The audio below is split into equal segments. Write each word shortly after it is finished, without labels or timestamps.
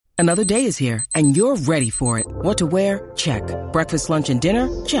Another day is here, and you're ready for it. What to wear? Check. Breakfast, lunch, and dinner?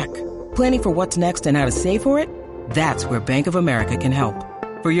 Check. Planning for what's next and how to save for it? That's where Bank of America can help.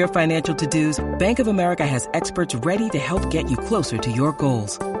 For your financial to-dos, Bank of America has experts ready to help get you closer to your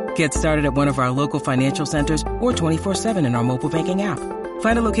goals. Get started at one of our local financial centers or 24/7 in our mobile banking app.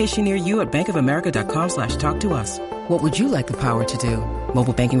 Find a location near you at bankofamerica.com/talktous. What would you like the power to do?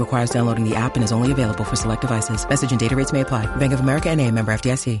 Mobile banking requires downloading the app and is only available for select devices. Message and data rates may apply. Bank of America N.A., member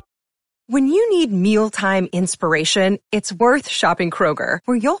FDIC. When you need mealtime inspiration, it's worth shopping Kroger,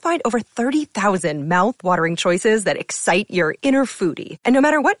 where you'll find over 30,000 mouth-watering choices that excite your inner foodie. And no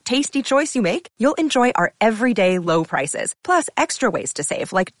matter what tasty choice you make, you'll enjoy our everyday low prices, plus extra ways to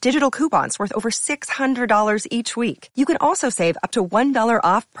save, like digital coupons worth over $600 each week. You can also save up to $1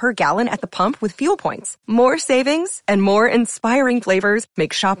 off per gallon at the pump with fuel points. More savings and more inspiring flavors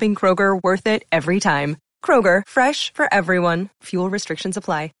make shopping Kroger worth it every time. Kroger, fresh for everyone. Fuel restrictions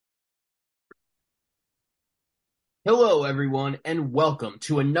apply. Hello, everyone, and welcome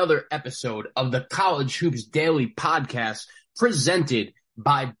to another episode of the College Hoops Daily Podcast presented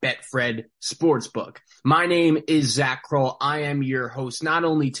by Betfred Sportsbook. My name is Zach Kroll. I am your host not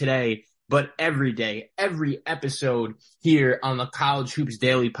only today, but every day, every episode here on the College Hoops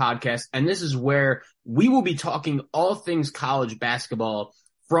Daily Podcast. And this is where we will be talking all things college basketball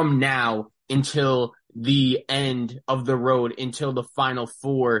from now until the end of the road, until the Final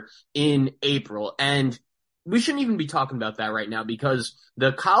Four in April. And we shouldn't even be talking about that right now because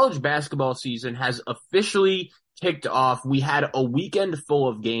the college basketball season has officially kicked off. We had a weekend full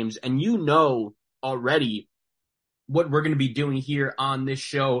of games, and you know already what we're going to be doing here on this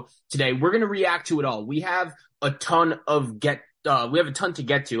show today. We're going to react to it all. We have a ton to get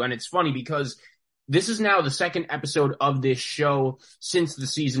to, and it's funny because this is now the second episode of this show since the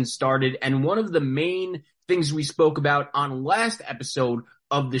season started, and one of the main things we spoke about on last episode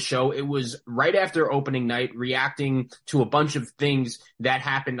of the show, it was right after opening night, reacting to a bunch of things that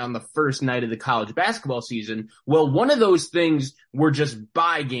happened on the first night of the college basketball season. Well, one of those things were just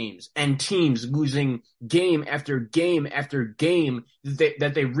bye games and teams losing game after game after game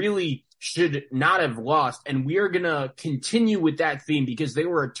that they really should not have lost. And we are going to continue with that theme because there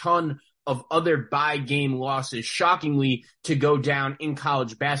were a ton of other bye game losses, shockingly, to go down in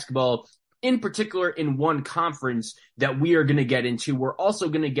college basketball, in particular in one conference that we are going to get into. We're also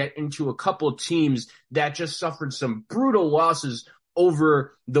going to get into a couple of teams that just suffered some brutal losses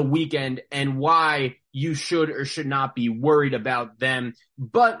over the weekend and why you should or should not be worried about them.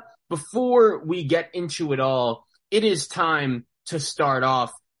 But before we get into it all, it is time to start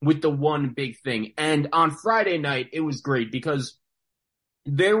off with the one big thing. And on Friday night, it was great because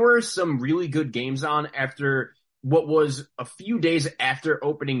there were some really good games on after what was a few days after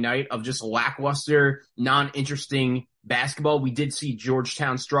opening night of just lackluster, non-interesting basketball. We did see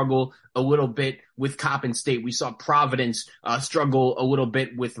Georgetown struggle a little bit with Coppin State. We saw Providence struggle a little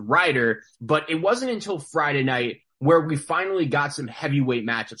bit with Rider, but it wasn't until Friday night where we finally got some heavyweight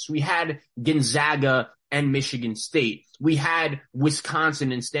matchups. We had Gonzaga and Michigan State. We had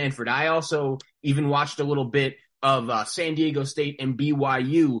Wisconsin and Stanford. I also even watched a little bit of San Diego State and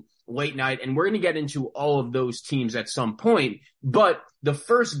BYU late night, and we're going to get into all of those teams at some point. But the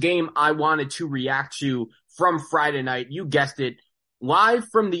first game I wanted to react to from Friday night, you guessed it, live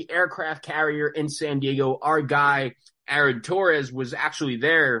from the aircraft carrier in San Diego, our guy Aaron Torres was actually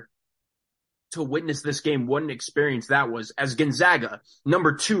there to witness this game. What an experience that was, as Gonzaga,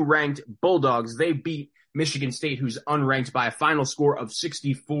 number 2 ranked Bulldogs, they beat Michigan State, who's unranked, by a final score of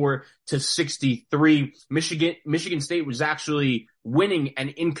 64-63. Michigan State was actually winning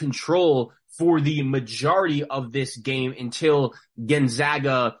and in control for the majority of this game until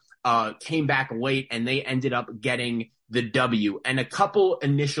Gonzaga came back late and they ended up getting the W. And a couple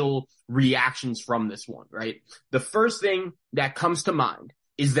initial reactions from this one, right? The first thing that comes to mind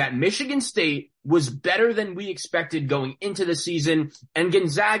is that Michigan State was better than we expected going into the season, and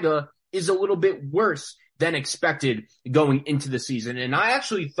Gonzaga is a little bit worse than expected going into the season. And I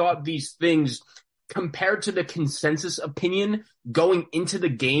actually thought these things, compared to the consensus opinion going into the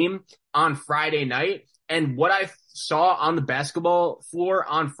game on Friday night and what I saw on the basketball floor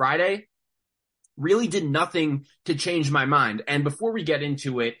on Friday, really did nothing to change my mind. And before we get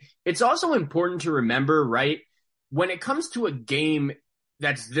into it, it's also important to remember, right, when it comes to a game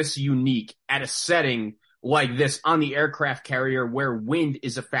that's this unique at a setting like this on the aircraft carrier where wind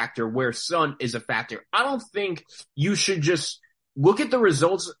is a factor, where sun is a factor, I don't think you should just look at the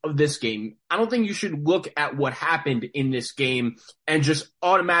results of this game. I don't think you should look at what happened in this game and just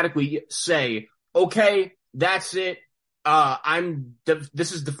automatically say, okay, that's it.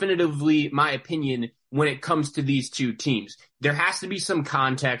 This is definitively my opinion when it comes to these two teams. There has to be some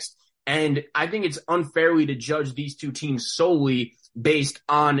context, and I think it's unfairly to judge these two teams solely based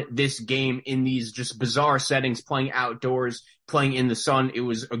on this game in these just bizarre settings, playing outdoors, playing in the sun. It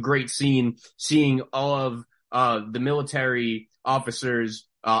was a great scene seeing all of the military officers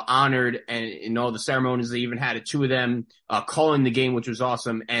honored, and in all the ceremonies. They even had two of them calling the game, which was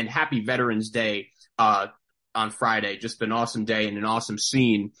awesome. And happy Veterans Day on Friday. Just an awesome day and an awesome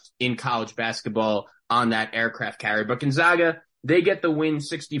scene in college basketball on that aircraft carrier. But Gonzaga, they get the win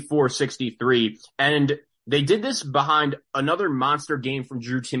 64-63, and they did this behind another monster game from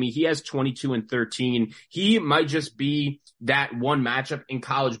Drew Timme. He has 22 and 13. He might just be that one matchup in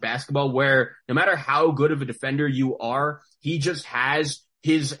college basketball where no matter how good of a defender you are, he just has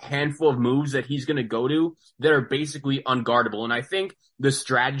his handful of moves that he's going to go to that are basically unguardable. And I think the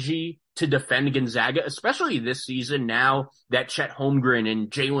strategy to defend Gonzaga, especially this season now that Chet Holmgren and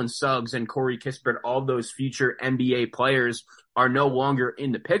Jalen Suggs and Corey Kispert, all those future NBA players are no longer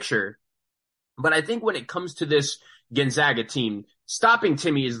in the picture. But I think when it comes to this Gonzaga team, stopping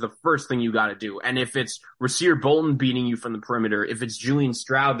Timme is the first thing you got to do. And if it's Rasir Bolton beating you from the perimeter, if it's Julian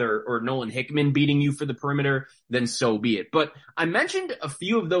Stroud or Nolan Hickman beating you for the perimeter, then so be it. But I mentioned a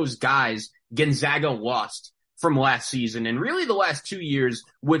few of those guys Gonzaga lost from last season and really the last 2 years,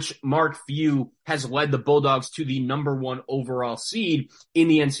 which Mark Few has led the Bulldogs to the number one overall seed in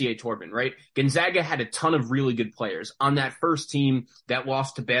the NCAA tournament, right? Gonzaga had a ton of really good players on that first team that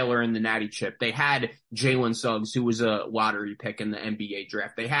lost to Baylor in the Natty Chip. They had Jalen Suggs, who was a lottery pick in the NBA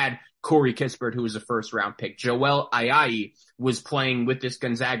draft. They had Corey Kispert, who was a first round pick. Joel Ayayi was playing with this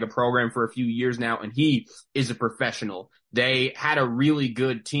Gonzaga program for a few years now, and he is a professional. They had a really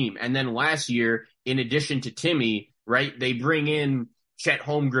good team. And then last year, in addition to Timme, right, they bring in Chet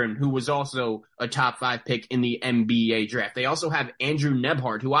Holmgren, who was also a top 5 pick in the NBA draft. They also have Andrew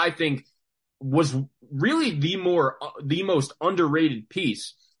Nebhart, who I think was really the most underrated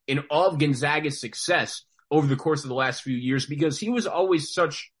piece in all of Gonzaga's success over the course of the last few years, because he was always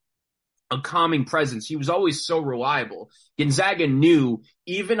such a calming presence. He was always so reliable. Gonzaga knew,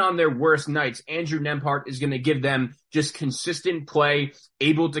 even on their worst nights, Andrew Nebhart is going to give them just consistent play,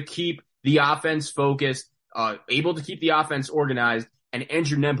 able to keep the offense focused, able to keep the offense organized, and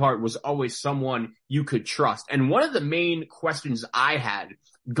Andrew Nebhart was always someone you could trust. And one of the main questions I had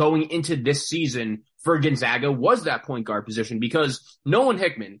going into this season for Gonzaga was that point guard position, because Nolan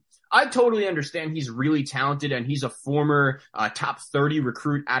Hickman, I totally understand he's really talented and he's a former top 30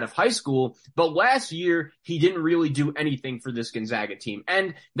 recruit out of high school, but last year he didn't really do anything for this Gonzaga team.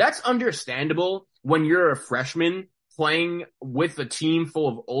 And that's understandable when you're a freshman playing with a team full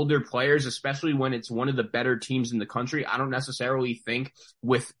of older players, especially when it's one of the better teams in the country. I don't necessarily think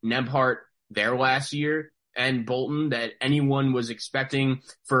with Nebhart there last year and Bolton that anyone was expecting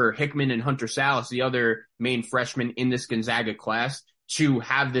for Hickman and Hunter Salas, the other main freshmen in this Gonzaga class, to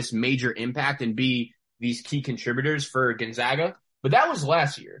have this major impact and be these key contributors for Gonzaga. But that was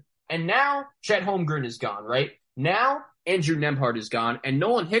last year. And now Chet Holmgren is gone, right? Now Andrew Nebhart is gone, and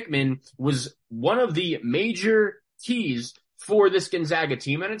Nolan Hickman was one of the major keys for this Gonzaga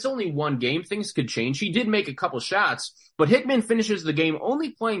team, and it's only one game. Things could change. He did make a couple shots, but Hickman finishes the game only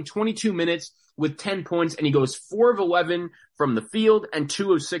playing 22 minutes with 10 points, and he goes 4 of 11 from the field and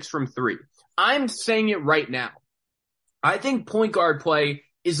 2 of 6 from 3. I'm saying it right now. I think point guard play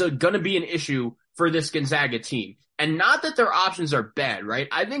is going to be an issue for this Gonzaga team. And not that their options are bad, right?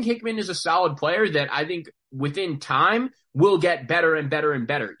 I think Hickman is a solid player that I think within time will get better and better and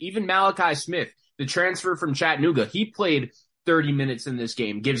better. Even Malachi Smith, the transfer from Chattanooga, he played 30 minutes in this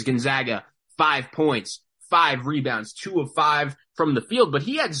game, gives Gonzaga 5 points, 5 rebounds, 2 of 5 from the field, but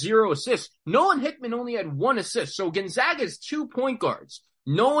he had 0 assists. Nolan Hickman only had 1 assist. So Gonzaga's 2 point guards,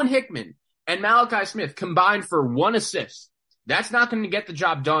 Nolan Hickman and Malachi Smith, combined for 1 assist. That's not going to get the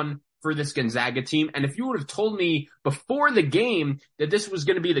job done for this Gonzaga team. And if you would have told me before the game that this was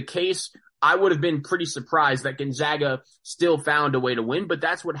going to be the case, I would have been pretty surprised that Gonzaga still found a way to win. But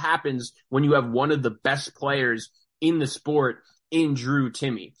that's what happens when you have one of the best players in the sport in Drew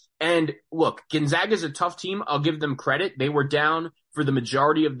Timme. And look, Gonzaga's a tough team. I'll give them credit. They were down for the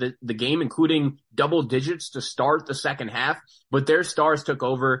majority of the game, including double digits to start the second half, but their stars took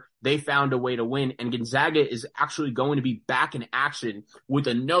over. They found a way to win, and Gonzaga is actually going to be back in action with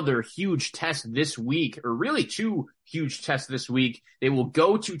another huge test this week, or really 2 huge tests this week. They will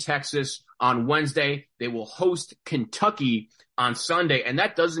go to Texas on Wednesday. They will host Kentucky on Sunday, and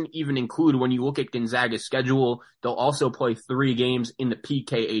that doesn't even include, when you look at Gonzaga's schedule, they'll also play 3 games in the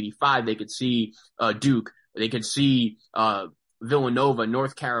PK 85. They could see Duke. They could see Villanova,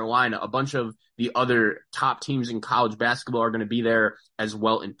 North Carolina, a bunch of the other top teams in college basketball are going to be there as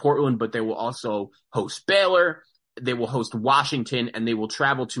well in Portland, but they will also host Baylor, they will host Washington, and they will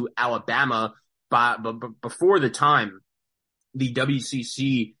travel to Alabama before the time the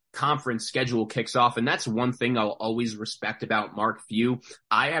WCC conference schedule kicks off. And that's one thing I'll always respect about Mark Few.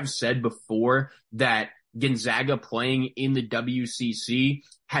 I have said before that Gonzaga playing in the WCC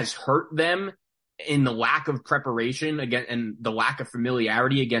has hurt them in the lack of preparation again and the lack of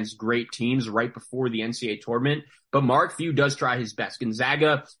familiarity against great teams right before the NCAA tournament. But Mark Few does try his best.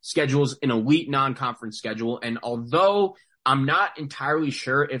 Gonzaga schedules an elite non-conference schedule. And although I'm not entirely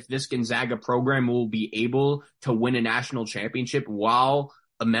sure if this Gonzaga program will be able to win a national championship while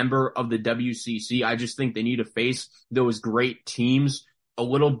a member of the WCC, I just think they need to face those great teams a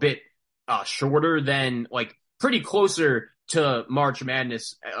little bit shorter than, like, pretty closer to March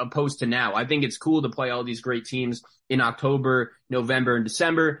Madness opposed to now. I think it's cool to play all these great teams in October, November, and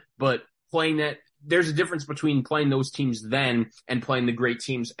December, but playing that, there's a difference between playing those teams then and playing the great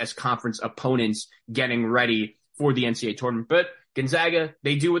teams as conference opponents getting ready for the NCAA tournament. But Gonzaga,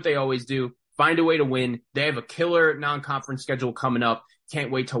 they do what they always do, find a way to win. They have a killer non-conference schedule coming up.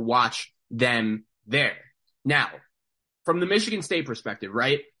 Can't wait to watch them there. Now, from the Michigan State perspective,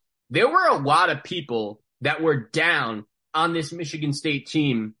 right? There were a lot of people that were down on this Michigan State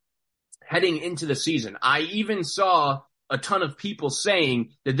team heading into the season. I even saw a ton of people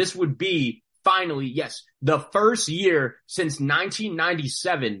saying that this would be finally, yes, the first year since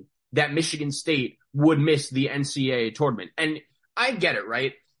 1997 that Michigan State would miss the NCAA tournament. And I get it,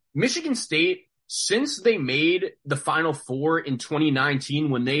 right? Michigan State, since they made the Final Four in 2019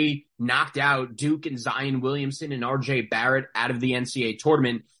 when they knocked out Duke and Zion Williamson and RJ Barrett out of the NCAA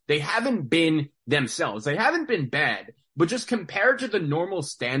tournament, they haven't been themselves. They haven't been bad, but just compared to the normal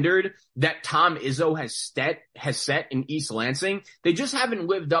standard that Tom Izzo has set in East Lansing, they just haven't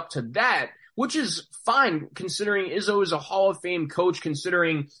lived up to that, which is fine considering Izzo is a Hall of Fame coach,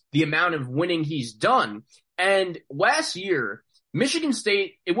 considering the amount of winning he's done. And last year, Michigan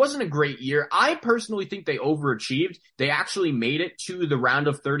State, it wasn't a great year. I personally think they overachieved. They actually made it to the round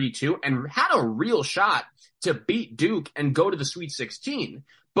of 32 and had a real shot to beat Duke and go to the Sweet 16.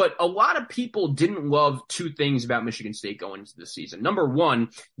 But a lot of people didn't love two things about Michigan State going into the season. Number one,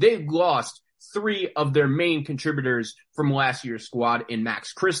 they lost three of their main contributors from last year's squad in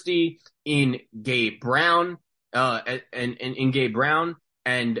Max Christie, in Gabe Brown, and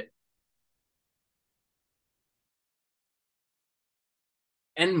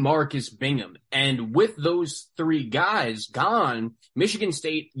Marcus Bingham. And with those three guys gone, Michigan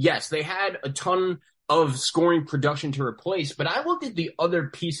State, yes, they had a ton of scoring production to replace, but I looked at the other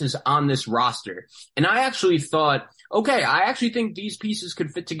pieces on this roster, and I actually thought, okay, I actually think these pieces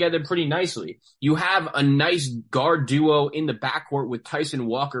could fit together pretty nicely. You have a nice guard duo in the backcourt with Tyson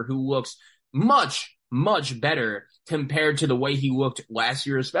Walker, who looks much, much better compared to the way he looked last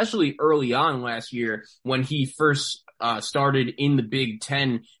year, especially early on last year when he first started in the Big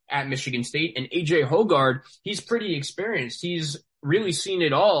Ten at Michigan State. And AJ Hoggard, he's pretty experienced. He's really seen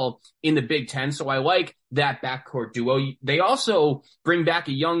it all in the Big Ten, so I like that backcourt duo. They also bring back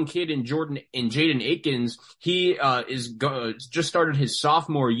a young kid in Jaden Akins. He just started his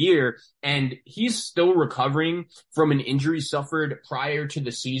sophomore year, and he's still recovering from an injury suffered prior to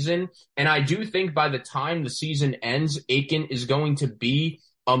the season. And I do think by the time the season ends, Aiken is going to be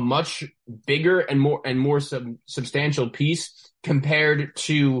a much bigger and more substantial piece compared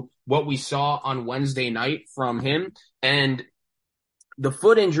to what we saw on Wednesday night from him. And the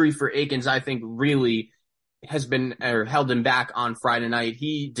foot injury for Akins, I think, really has been held him back on Friday night.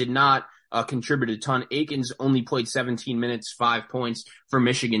 He did not contribute a ton. Akins only played 17 minutes, 5 points for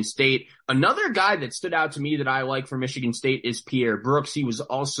Michigan State. Another guy that stood out to me that I like for Michigan State is Pierre Brooks. He was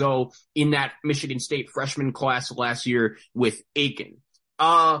also in that Michigan State freshman class last year with Aiken.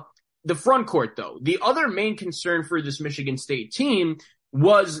 The front court, though, the other main concern for this Michigan State team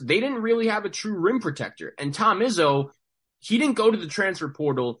was they didn't really have a true rim protector. And Tom Izzo, he didn't go to the transfer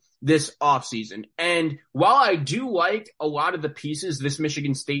portal this offseason. And while I do like a lot of the pieces this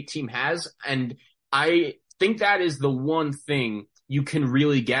Michigan State team has, and I think that is the one thing you can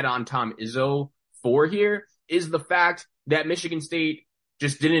really get on Tom Izzo for here, is the fact that Michigan State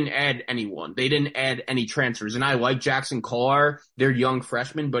just didn't add anyone. They didn't add any transfers. And I like Jackson Carr, their young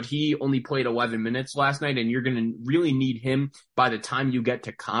freshman, but he only played 11 minutes last night, and you're going to really need him by the time you get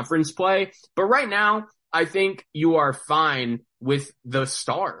to conference play. But right now, I think you are fine with the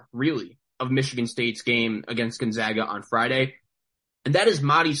star, really, of Michigan State's game against Gonzaga on Friday, and that is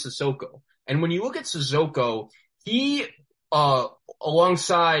Mady Sissoko. And when you look at Sissoko, he,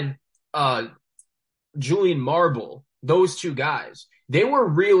 alongside Julian Marble, those two guys. They were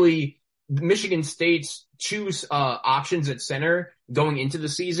really Michigan State's two options at center going into the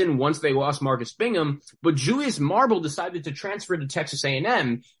season once they lost Marcus Bingham, but Julius Marble decided to transfer to Texas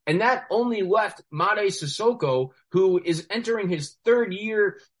A&M, and that only left Made Sissoko, who is entering his third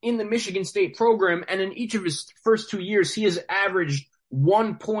year in the Michigan State program, and in each of his first 2 years, he has averaged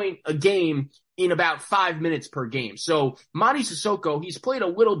 1 point a game in about 5 minutes per game. So Mady Sissoko, he's played a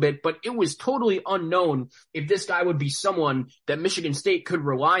little bit, but it was totally unknown if this guy would be someone that Michigan State could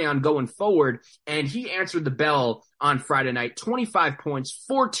rely on going forward. And he answered the bell on Friday night, 25 points,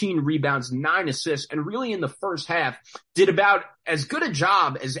 14 rebounds, 9 assists, and really in the first half did about as good a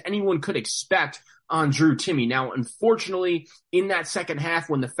job as anyone could expect on Drew Timme. Now, unfortunately, in that second half,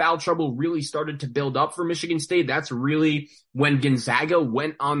 when the foul trouble really started to build up for Michigan State, that's really when Gonzaga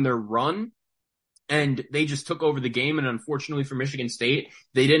went on their run and they just took over the game. And unfortunately for Michigan State,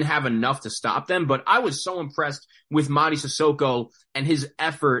 they didn't have enough to stop them. But I was so impressed with Mady Sissoko and his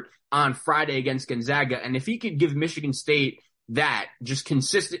effort on Friday against Gonzaga. And if he could give Michigan State that, just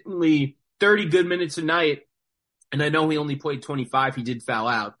consistently 30 good minutes a night, and I know he only played 25, he did foul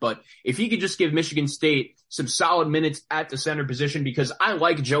out, but if he could just give Michigan State some solid minutes at the center position, because I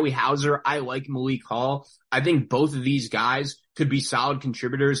like Joey Hauser, I like Malik Hall, I think both of these guys could be solid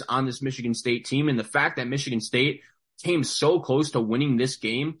contributors on this Michigan State team. And the fact that Michigan State came so close to winning this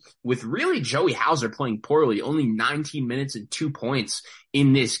game with really Joey Hauser playing poorly, only 19 minutes and 2 points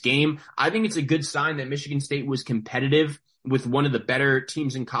in this game, I think it's a good sign that Michigan State was competitive with one of the better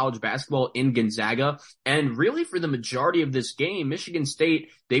teams in college basketball in Gonzaga. And really for the majority of this game, Michigan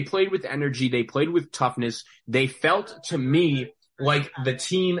State, they played with energy. They played with toughness. They felt to me like the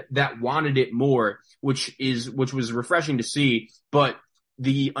team that wanted it more, which was refreshing to see. But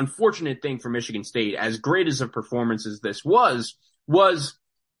the unfortunate thing for Michigan State, as great as a performance as this was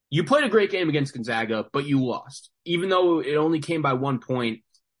you played a great game against Gonzaga, but you lost. Even though it only came by 1 point,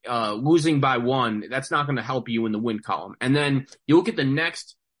 losing by 1, that's not going to help you in the win column. And then you look at the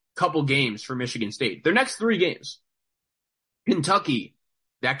next couple games for Michigan State. Their next 3 games. Kentucky,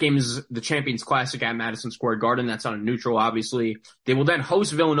 that game is the Champions Classic at Madison Square Garden. That's on a neutral, obviously. They will then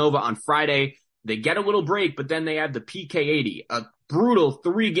host Villanova on Friday. They get a little break, but then they have the PK80, a brutal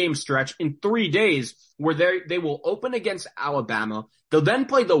 3-game stretch in 3 days where they will open against Alabama. They'll then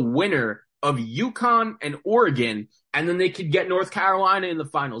play the winner of UConn and Oregon, and then they could get North Carolina in the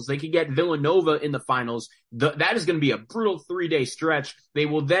finals. They could get Villanova in the finals. That is going to be a brutal 3-day stretch. They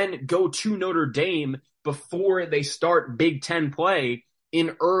will then go to Notre Dame before they start Big Ten play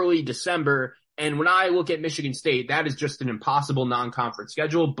in early December. And when I look at Michigan State, that is just an impossible non-conference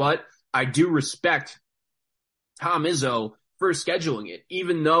schedule, but I do respect Tom Izzo for scheduling it,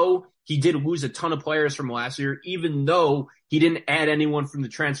 even though he did lose a ton of players from last year, even though he didn't add anyone from the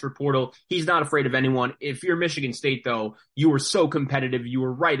transfer portal. He's not afraid of anyone. If you're Michigan State, though, you were so competitive. You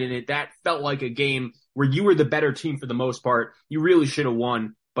were right in it. That felt like a game where you were the better team for the most part. You really should have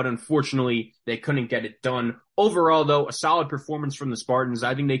won, but unfortunately, they couldn't get it done. Overall, though, a solid performance from the Spartans.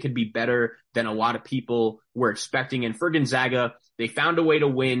 I think they could be better than a lot of people were expecting. And for Gonzaga, they found a way to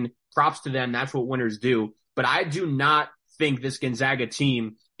win. Props to them. That's what winners do. But I do not think this Gonzaga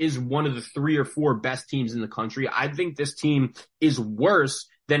team is one of the 3 or 4 best teams in the country. I think this team is worse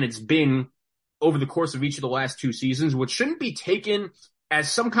than it's been over the course of each of the last 2 seasons, which shouldn't be taken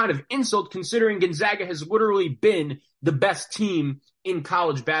as some kind of insult considering Gonzaga has literally been the best team in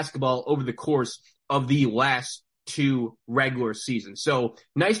college basketball over the course of the last 2 regular seasons. So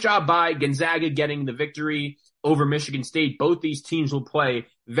nice job by Gonzaga getting the victory over Michigan State. Both these teams will play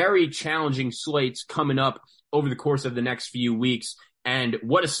very challenging slates coming up over the course of the next few weeks. And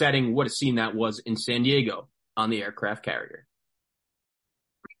what a setting, what a scene that was in San Diego on the aircraft carrier.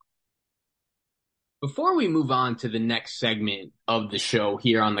 Before we move on to the next segment of the show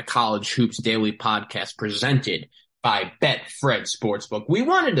here on the College Hoops Daily Podcast presented by Betfred Sportsbook, we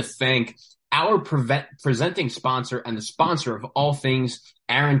wanted to thank our presenting sponsor and the sponsor of all things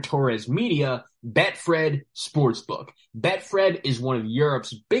Aaron Torres Media, Betfred Sportsbook. Betfred is one of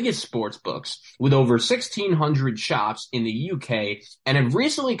Europe's biggest sports books with over 1,600 shops in the UK and have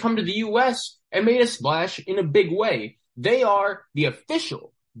recently come to the US and made a splash in a big way. They are the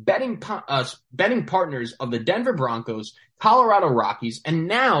official betting partners of the Denver Broncos, Colorado Rockies, and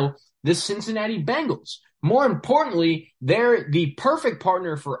now the Cincinnati Bengals. More importantly, they're the perfect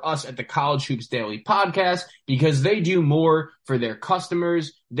partner for us at the College Hoops Daily Podcast because they do more for their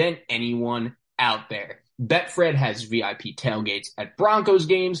customers than anyone out there. Betfred has VIP tailgates at Broncos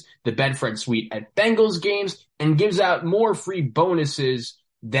games, the Betfred Suite at Bengals games, and gives out more free bonuses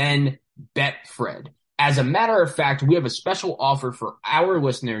than Betfred. As a matter of fact, we have a special offer for our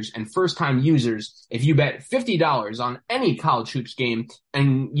listeners and first-time users. If you bet $50 on any college hoops game,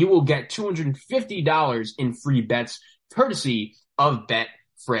 and you will get $250 in free bets, courtesy of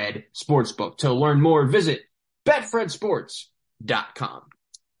Betfred Sportsbook. To learn more, visit betfredsports.com.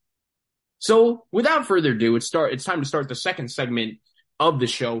 So, without further ado, it's time to start the second segment of the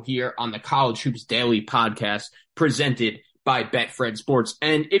show here on the College Hoops Daily podcast, presented by Betfred Sports.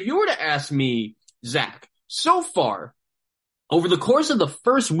 And if you were to ask me, Zach, so far, over the course of the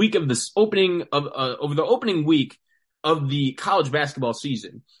first week of this opening week of the college basketball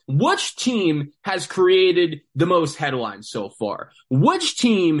season, which team has created the most headlines so far? Which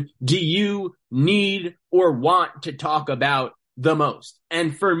team do you need or want to talk about the most?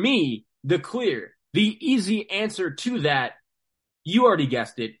 And for me, the easy answer to that, you already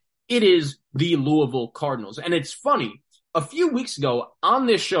guessed it, it is the Louisville Cardinals. And it's funny, a few weeks ago on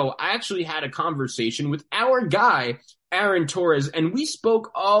this show, I actually had a conversation with our guy, Aaron Torres, and we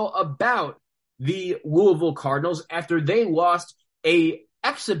spoke all about the Louisville Cardinals after they lost a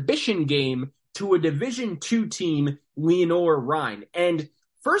exhibition game to a Division II team, Lenoir-Rhyne. And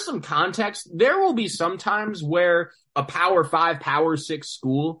for some context, there will be some times where a Power 5, Power 6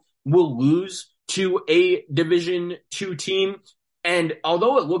 school will lose to a Division II team. And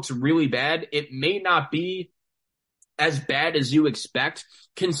although it looks really bad, it may not be as bad as you expect,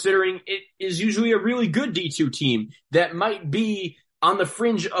 considering it is usually a really good D2 team that might be on the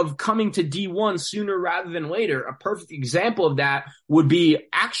fringe of coming to D1 sooner rather than later. A perfect example of that would be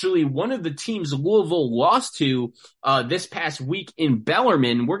actually one of the teams Louisville lost to this past week in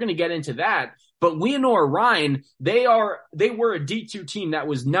Bellarmine. We're going to get into that. But Lenoir-Rhyne, they were a D2 team that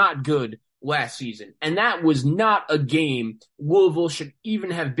was not good last season. And that was not a game Louisville should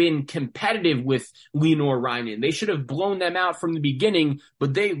even have been competitive with Lenoir-Rhyne in. They should have blown them out from the beginning,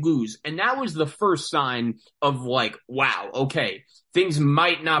 but they lose. And that was the first sign of like, wow, okay, things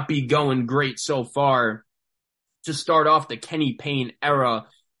might not be going great so far to start off the Kenny Payne era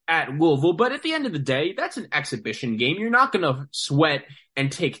at Louisville. But at the end of the day, that's an exhibition game. You're not going to sweat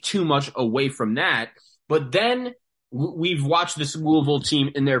and take too much away from that. But then we've watched this Louisville team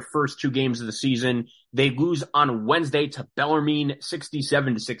in their first two games of the season. They lose on Wednesday to Bellarmine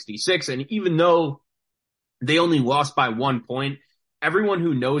 67-66. And even though they only lost by 1 point, everyone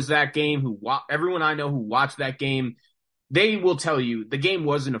who knows that game, everyone I know who watched that game, they will tell you the game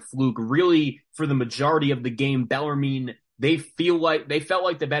wasn't a fluke. Really, for the majority of the game, Bellarmine, they felt like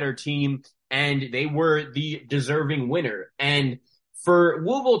the better team, and they were the deserving winner. And for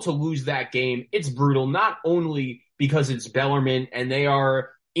Louisville to lose that game, it's brutal, not only because it's Bellarmine and they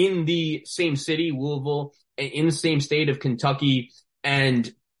are in the same city, Louisville, in the same state of Kentucky,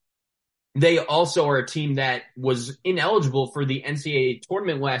 and they also are a team that was ineligible for the NCAA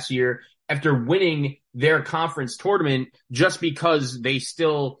tournament last year after winning their conference tournament, just because they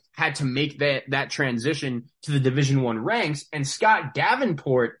still had to make that transition to the Division I ranks. And Scott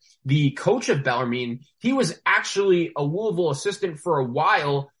Davenport, the coach of Bellarmine, he was actually a Louisville assistant for a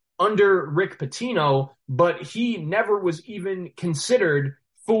while under Rick Pitino, but he never was even considered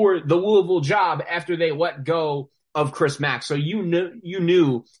for the Louisville job after they let go of Chris Mack. So you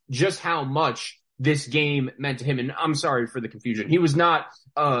knew just how much this game meant to him. And I'm sorry for the confusion. He was not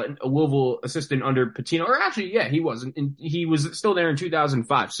a Louisville assistant under Pitino, or actually, yeah, he wasn't. He was still there in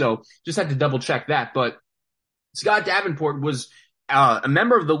 2005. So just had to double check that. But Scott Davenport was a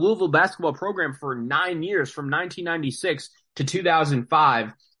member of the Louisville basketball program for 9 years, from 1996 to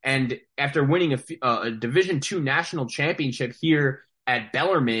 2005. And after winning a Division II national championship here at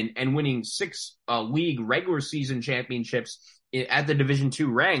Bellarmine and winning 6 league regular season championships at the Division II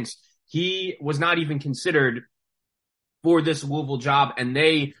ranks, he was not even considered for this Louisville job. And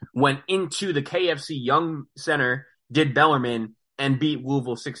they went into the KFC Young Center, did Bellarmine, and beat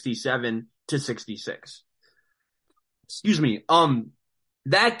Louisville 67-66. Excuse me.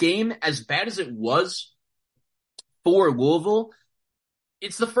 That game, as bad as it was for Louisville,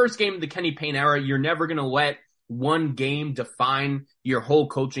 it's the first game of the Kenny Payne era. You're never going to let one game define your whole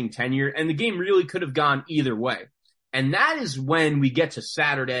coaching tenure. And the game really could have gone either way. And that is when we get to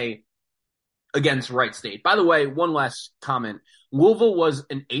Saturday against Wright State. By the way, one last comment. Louisville was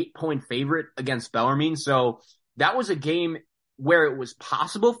an 8-point favorite against Bellarmine. So that was a game where it was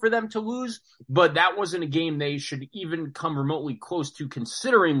possible for them to lose, but that wasn't a game they should even come remotely close to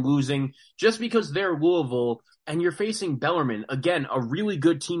considering losing, just because they're Louisville and you're facing Bellarmine. Again, a really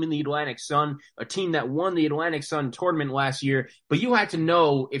good team in the Atlantic Sun, a team that won the Atlantic Sun tournament last year, but you had to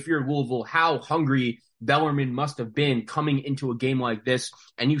know, if you're Louisville, how hungry Bellarmine must have been coming into a game like this,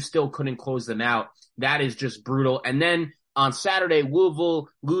 and you still couldn't close them out. That is just brutal. And then On Saturday, Louisville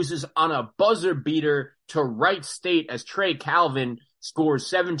loses on a buzzer beater to Wright State as Trey Calvin scores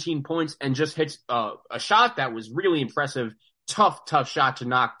 17 points and just hits a shot that was really impressive. Tough shot to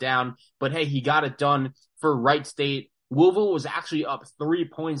knock down. But hey, he got it done for Wright State. Louisville was actually up 3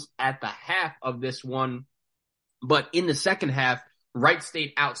 points at the half of this one. But in the second half, Wright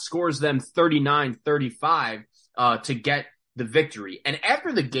State outscores them 39-35 to get the victory. And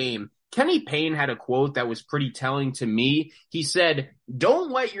after the game, Kenny Payne had a quote that was pretty telling to me. He said, "Don't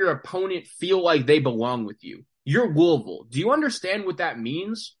let your opponent feel like they belong with you. You're Louisville. Do you understand what that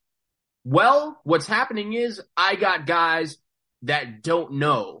means?" Well, what's happening is I got guys that don't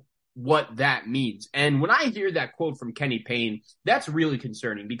know what that means. And when I hear that quote from Kenny Payne, that's really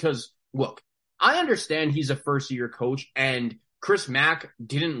concerning because, look, I understand he's a first-year coach, and Chris Mack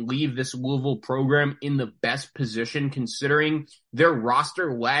didn't leave this Louisville program in the best position considering their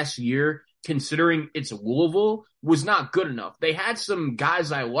roster last year, considering it's Louisville, was not good enough. They had some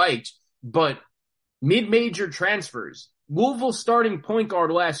guys I liked, but mid-major transfers. Louisville's starting point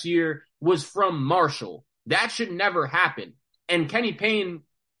guard last year was from Marshall. That should never happen. And Kenny Payne,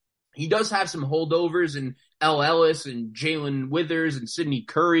 he does have some holdovers in L. Ellis and Jalen Withers and Sidney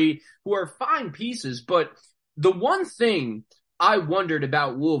Curry, who are fine pieces. But the one thing I wondered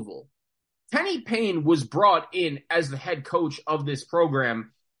about Louisville, Kenny Payne was brought in as the head coach of this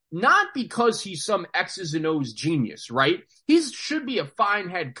program, not because he's some X's and O's genius, right? He should be a fine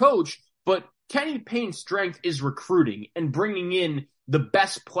head coach, but Kenny Payne's strength is recruiting and bringing in the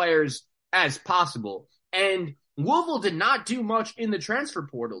best players as possible. And Louisville did not do much in the transfer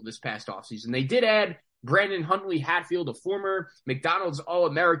portal this past offseason. They did add Brandon Huntley Hatfield, a former McDonald's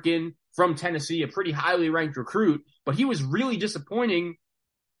All-American from Tennessee, a pretty highly ranked recruit, but he was really disappointing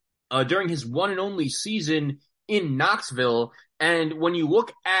during his one and only season in Knoxville. And when you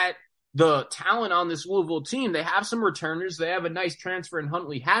look at the talent on this Louisville team, they have some returners. They have a nice transfer in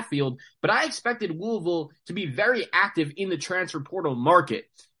Huntley Hatfield, but I expected Louisville to be very active in the transfer portal market.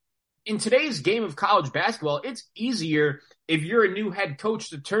 In today's game of college basketball, it's easier if you're a new head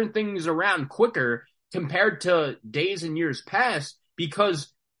coach to turn things around quicker compared to days and years past,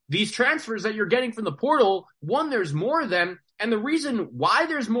 because these transfers that you're getting from the portal, one, there's more of them, and the reason why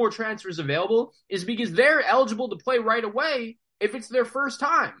there's more transfers available is because they're eligible to play right away if it's their first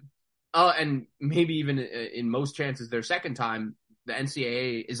time. And maybe even in most chances their second time. The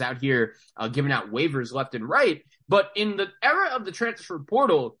NCAA is out here giving out waivers left and right. But in the era of the transfer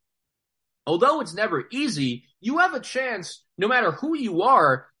portal, although it's never easy, you have a chance, no matter who you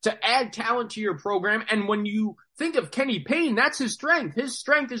are, to add talent to your program. And when you think of Kenny Payne, that's his strength. His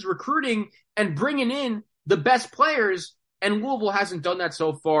strength is recruiting and bringing in the best players. And Louisville hasn't done that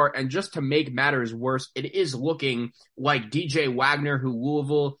so far. And just to make matters worse, it is looking like DJ Wagner, who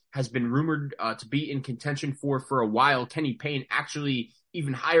Louisville has been rumored to be in contention for a while. Kenny Payne actually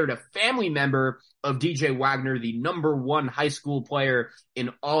even hired a family member of DJ Wagner, the number one high school player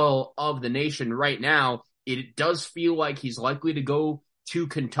in all of the nation right now. It does feel like he's likely to go to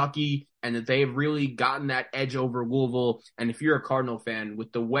Kentucky and that they have really gotten that edge over Louisville. And if you're a Cardinal fan,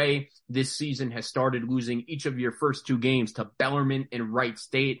 with the way this season has started, losing each of your first two games to Bellarmine and Wright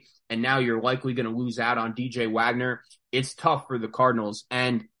State, and now you're likely going to lose out on DJ Wagner, it's tough for the Cardinals.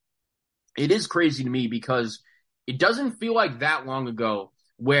 And it is crazy to me because it doesn't feel like that long ago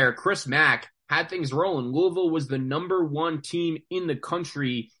where Chris Mack had things rolling. Louisville was the number one team in the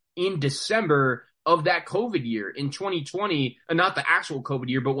country in December of that COVID year in 2020, not the actual COVID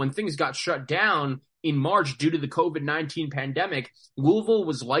year, but when things got shut down in March due to the COVID-19 pandemic, Louisville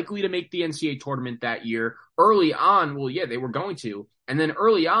was likely to make the NCAA tournament that year. Early on, well, yeah, they were going to. And then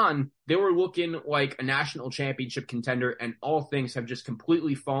early on, they were looking like a national championship contender, and all things have just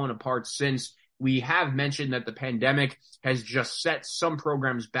completely fallen apart since. We have mentioned that the pandemic has just set some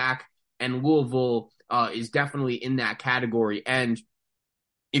programs back, and Louisville is definitely in that category. And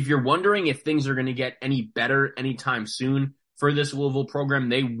if you're wondering if things are going to get any better anytime soon for this Louisville program,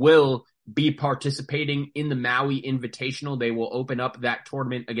 they will be participating in the Maui Invitational. They will open up that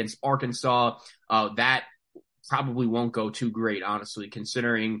tournament against Arkansas. That probably won't go too great, honestly,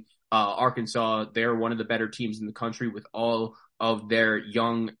 considering Arkansas, they're one of the better teams in the country with all of their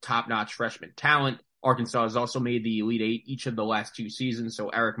young, top-notch freshman talent. Arkansas has also made the Elite Eight each of the last two seasons, so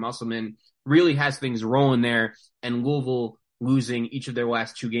Eric Musselman really has things rolling there, and Louisville losing each of their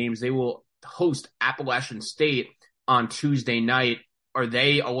last two games. They will host Appalachian State on Tuesday night. Are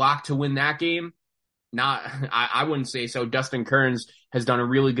they a lock to win that game? Not, I wouldn't say so. Dustin Kearns has done a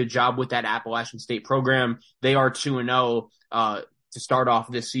really good job with that Appalachian State program. They are 2-0 to start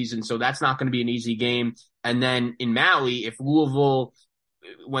off this season, so that's not going to be an easy game. And then in Maui, if Louisville,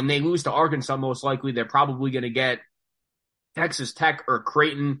 when they lose to Arkansas, most likely they're probably going to get Texas Tech or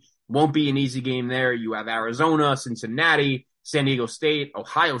Creighton. Won't be an easy game there. You have Arizona, Cincinnati, San Diego State,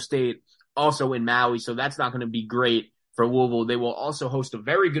 Ohio State, also in Maui, so that's not going to be great for Louisville. They will also host a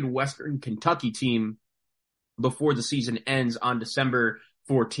very good Western Kentucky team before the season ends on December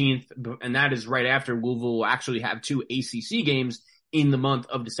 14th, and that is right after Louisville will actually have 2 ACC games in the month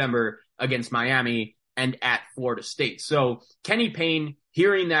of December against Miami and at Florida State. So Kenny Payne,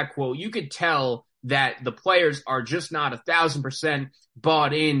 hearing that quote, you could tell that the players are just not 1,000%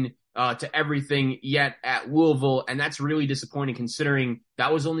 bought in to everything yet at Louisville, and that's really disappointing considering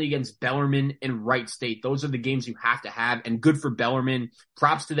that was only against Bellarmine and Wright State. Those are the games you have to have, and good for Bellarmine.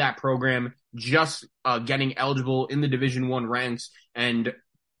 Props to that program, just getting eligible in the Division I ranks, and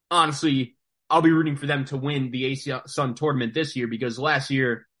honestly, I'll be rooting for them to win the ACC Sun tournament this year because last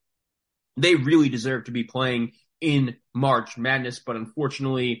year they really deserved to be playing in March Madness, but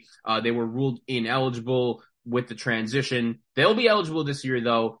unfortunately they were ruled ineligible with the transition. They'll be eligible this year,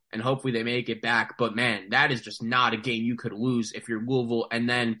 though, and hopefully they make it back. But, man, that is just not a game you could lose if you're Louisville. And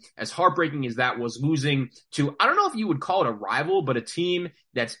then, as heartbreaking as that was, losing to, I don't know if you would call it a rival, but a team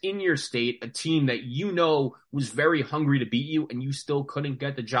that's in your state, a team that you know was very hungry to beat you, and you still couldn't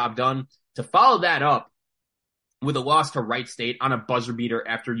get the job done. To follow that up with a loss to Wright State on a buzzer beater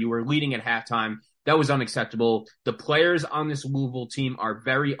after you were leading at halftime, that was unacceptable. The players on this Louisville team are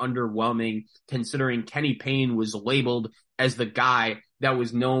very underwhelming considering Kenny Payne was labeled as the guy that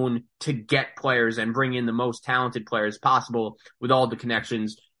was known to get players and bring in the most talented players possible with all the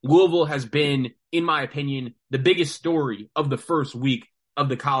connections. Louisville has been, in my opinion, the biggest story of the first week of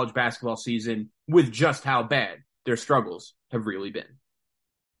the college basketball season with just how bad their struggles have really been.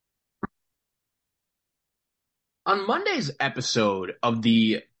 On Monday's episode of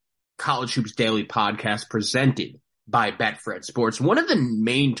the College Hoops Daily podcast presented by Betfred Sports, one of the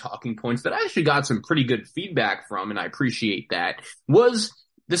main talking points that I actually got some pretty good feedback from, and I appreciate that, was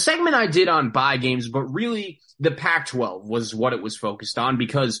the segment I did on buy games, but really the Pac-12 was what it was focused on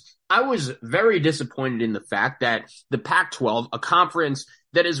because I was very disappointed in the fact that the Pac-12, a conference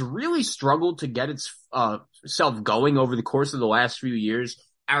that has really struggled to get itself going over the course of the last few years.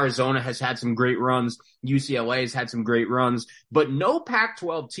 Arizona has had some great runs. UCLA has had some great runs, but no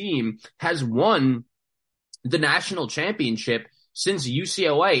Pac-12 team has won the national championship since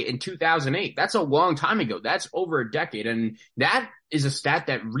UCLA in 2008. That's a long time ago. That's over a decade. And that is a stat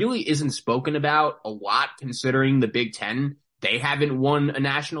that really isn't spoken about a lot considering the Big Ten. They haven't won a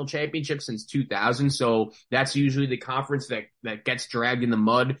national championship since 2000, so that's usually the conference that gets dragged in the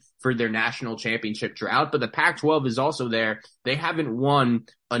mud for their national championship drought. But the Pac-12 is also there. They haven't won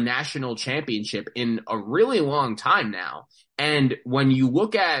a national championship in a really long time now. And when you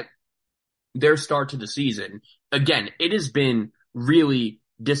look at their start to the season, again, it has been really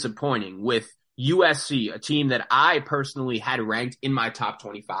disappointing with USC, a team that I personally had ranked in my top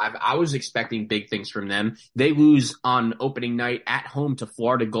 25. I was expecting big things from them. They lose on opening night at home to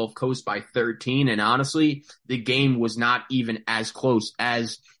Florida Gulf Coast by 13. And honestly, the game was not even as close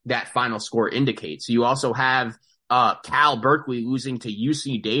as that final score indicates. You also have Cal Berkeley losing to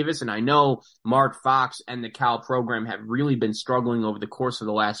UC Davis. And I know Mark Fox and the Cal program have really been struggling over the course of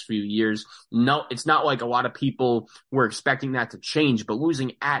the last few years. No, it's not like a lot of people were expecting that to change, but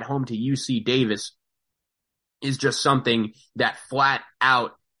losing at home to UC Davis is just something that flat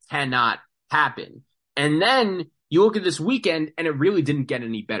out cannot happen. And then you look at this weekend and it really didn't get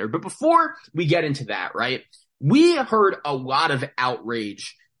any better. But before we get into that, right, we heard a lot of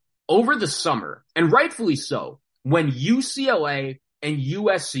outrage over the summer, and rightfully so, when UCLA and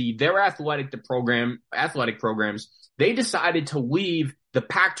USC, their athletic programs, they decided to leave the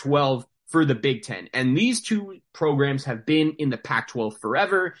Pac-12 for the Big Ten. And these two programs have been in the Pac-12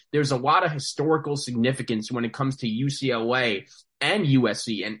 forever. There's a lot of historical significance when it comes to UCLA and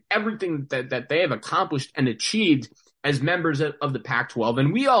USC and everything that they have accomplished and achieved as members of the Pac-12.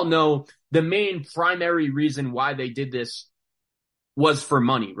 And we all know the main primary reason why they did this was for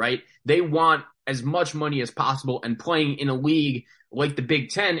money, right? They want as much money as possible, and playing in a league like the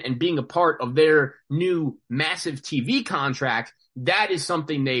Big Ten and being a part of their new massive TV contract, that is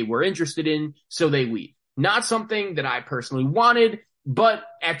something they were interested in, so they leave. Not something that I personally wanted, but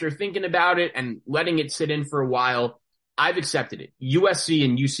after thinking about it and letting it sit in for a while, I've accepted it. USC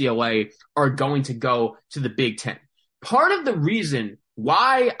and UCLA are going to go to the Big Ten. Part of the reason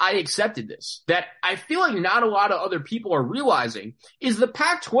why I accepted this, that I feel like not a lot of other people are realizing, is the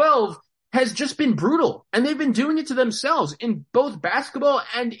Pac-12 has just been brutal, and they've been doing it to themselves in both basketball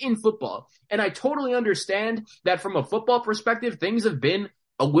and in football. And I totally understand that from a football perspective, things have been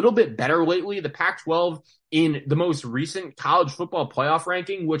a little bit better lately. The Pac-12 in the most recent college football playoff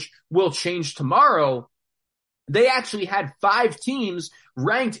ranking, which will change tomorrow, they actually had 5 teams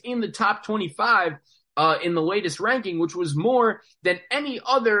ranked in the top 25 in the latest ranking, which was more than any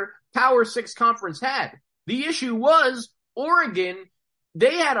other Power 6 conference had. The issue was Oregon,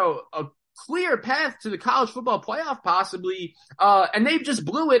 they had a clear path to the college football playoff possibly, and they just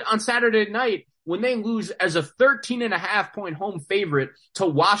blew it on Saturday night when they lose as a 13.5-point home favorite to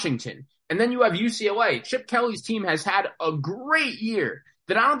Washington. And then you have UCLA. Chip Kelly's team has had a great year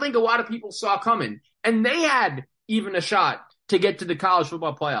that I don't think a lot of people saw coming. And they had even a shot to get to the college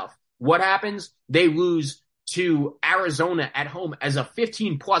football playoff. What happens? They lose to Arizona at home as a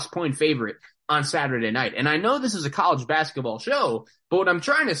 15-plus point favorite on Saturday night. And I know this is a college basketball show, but what I'm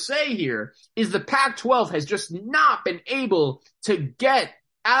trying to say here is the Pac-12 has just not been able to get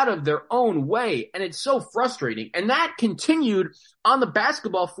out of their own way, and it's so frustrating. And that continued on the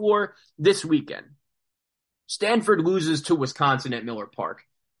basketball floor this weekend. Stanford loses to Wisconsin at Miller Park.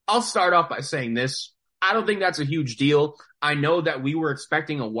 I'll start off by saying this. I don't think that's a huge deal. I know that we were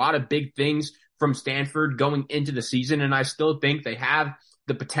expecting a lot of big things from Stanford going into the season, and I still think they have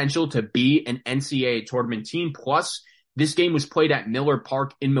the potential to be an NCAA tournament team. Plus, this game was played at Miller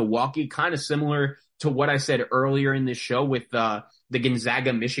Park in Milwaukee, kind of similar to what I said earlier in this show with the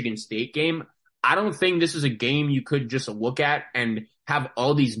Gonzaga-Michigan State game. I don't think this is a game you could just look at and have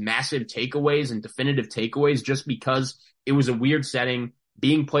all these massive takeaways and definitive takeaways just because it was a weird setting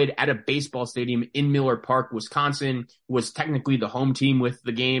being played at a baseball stadium in Miller Park. Wisconsin was technically the home team with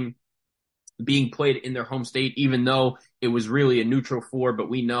the game being played in their home state, even though it was really a neutral floor, but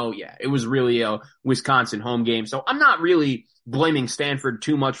we know, it was really a Wisconsin home game. So I'm not really blaming Stanford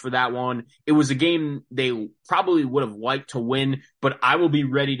too much for that one. It was a game they probably would have liked to win, but I will be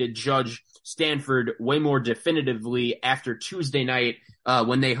ready to judge Stanford way more definitively after Tuesday night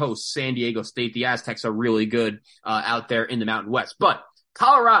when they host San Diego State. The Aztecs are really good out there in the Mountain West. But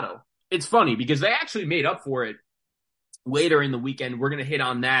Colorado, it's funny because they actually made up for it later in the weekend. We're going to hit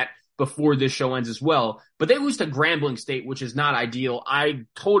on that before this show ends as well. But they lose to Grambling State, which is not ideal. I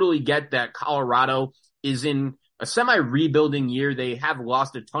totally get that Colorado is in a semi-rebuilding year. They have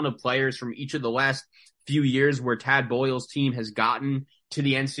lost a ton of players from each of the last few years where Tad Boyle's team has gotten to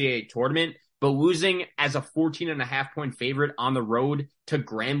the NCAA tournament. But losing as a 14.5-point favorite on the road to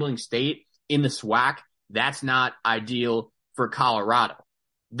Grambling State in the SWAC, that's not ideal for Colorado.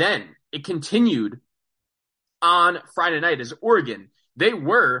 Then it continued on Friday night as Oregon. They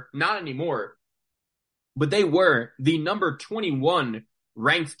were, not anymore, but they were the number 21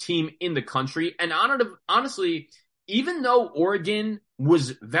 ranked team in the country. And honestly, even though Oregon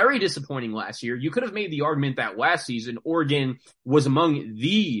was very disappointing last year, you could have made the argument that last season Oregon was among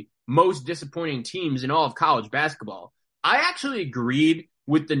the most disappointing teams in all of college basketball. I actually agreed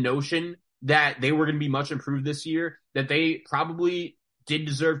with the notion that they were going to be much improved this year, that they probably did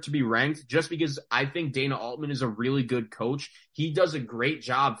deserve to be ranked just because I think Dana Altman is a really good coach. He does a great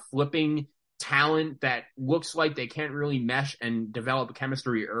job flipping talent that looks like they can't really mesh and develop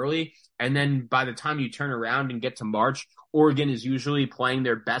chemistry early. And then by the time you turn around and get to March, Oregon is usually playing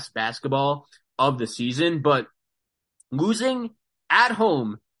their best basketball of the season. But losing at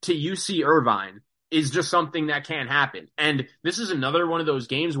home to UC Irvine is just something that can't happen. And this is another one of those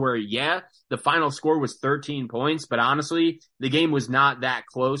games where, the final score was 13 points, but honestly, the game was not that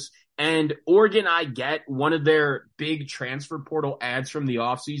close. And Oregon, I get one of their big transfer portal ads from the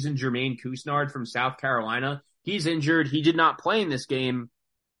offseason, Jermaine Couisnard from South Carolina. He's injured. He did not play in this game.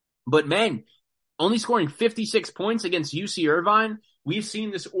 But man, only scoring 56 points against UC Irvine. We've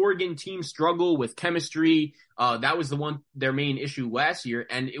seen this Oregon team struggle with chemistry. That was their main issue last year.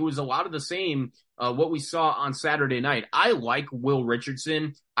 And it was a lot of the same, what we saw on Saturday night. I like Will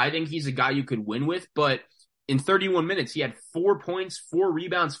Richardson. I think he's a guy you could win with, but in 31 minutes, he had 4 points, 4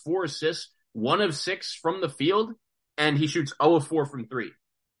 rebounds, 4 assists, 1 of 6 from the field, and he shoots 0 of 4 from 3.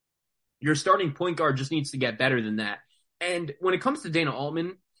 Your starting point guard just needs to get better than that. And when it comes to Dana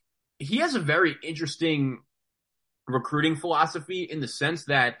Altman, he has a very interesting recruiting philosophy in the sense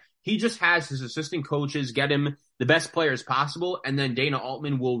that he just has his assistant coaches get him the best players possible, and then Dana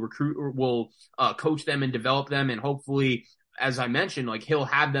Altman will coach them and develop them, and hopefully, as I mentioned, he'll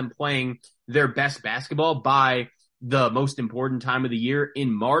have them playing their best basketball by the most important time of the year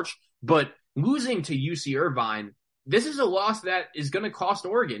in March. But losing to UC Irvine, this is a loss that is going to cost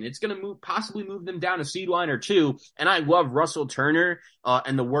Oregon. It's going to possibly move them down a seed line or two. And I love Russell Turner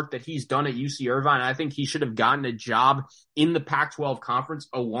and the work that he's done at UC Irvine. I think he should have gotten a job in the Pac-12 conference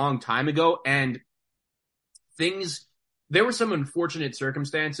a long time ago. And there were some unfortunate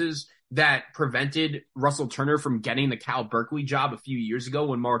circumstances that prevented Russell Turner from getting the Cal Berkeley job a few years ago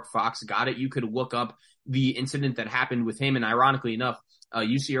when Mark Fox got it. You could look up the incident that happened with him, and ironically enough,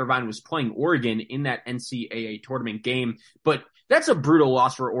 UC Irvine was playing Oregon in that NCAA tournament game. But that's a brutal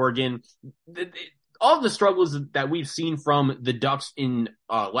loss for Oregon. All the struggles that we've seen from the Ducks in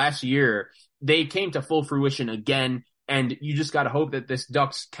last year, they came to full fruition again, and you just got to hope that this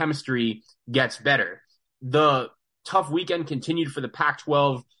Ducks chemistry gets better. The tough weekend continued for the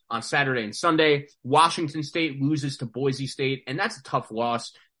Pac-12 on Saturday and Sunday. Washington State loses to Boise State, and that's a tough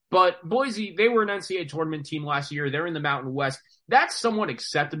loss. But Boise, they were an NCAA tournament team last year. They're in the Mountain West. That's somewhat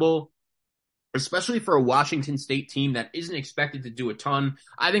acceptable, especially for a Washington State team that isn't expected to do a ton.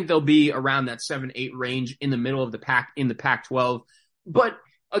 I think they'll be around that 7-8 range in the middle of the pack in the Pac-12. But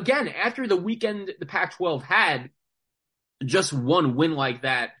again, after the weekend the Pac-12 had, just one win like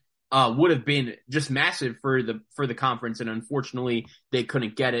that would have been just massive for the conference, and unfortunately they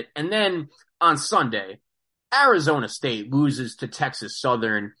couldn't get it. And then on Sunday, Arizona State loses to Texas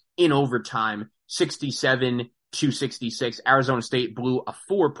Southern in overtime, 67-66. Arizona State blew a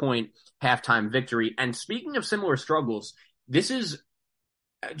 4-point halftime victory. And speaking of similar struggles, this is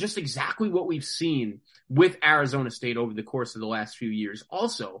just exactly what we've seen with Arizona State over the course of the last few years.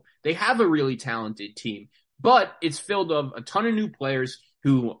 Also, they have a really talented team, but it's filled of a ton of new players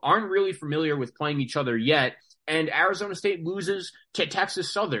who aren't really familiar with playing each other yet. And Arizona State loses to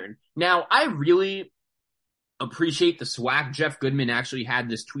Texas Southern. Now, I really appreciate the SWAC. Jeff Goodman actually had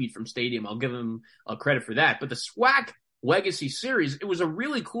this tweet from Stadium. I'll give him credit for that. But the SWAC Legacy Series, it was a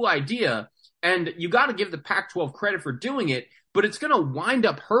really cool idea, and you got to give the Pac-12 credit for doing it, but it's going to wind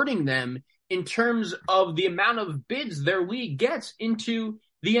up hurting them in terms of the amount of bids their league gets into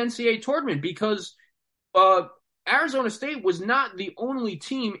the NCAA tournament, because Arizona State was not the only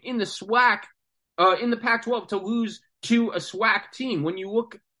team in the SWAC, in the Pac-12 to lose to a SWAC team. When you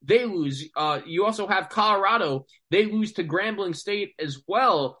look, they lose. You also have Colorado. They lose to Grambling State as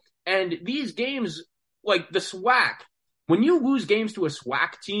well. And these games, like the SWAC, when you lose games to a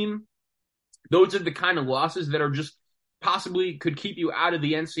SWAC team, those are the kind of losses that are just possibly could keep you out of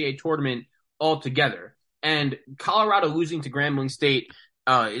the NCAA tournament altogether. And Colorado losing to Grambling State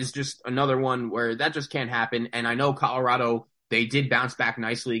is just another one where that just can't happen. And I know Colorado, they did bounce back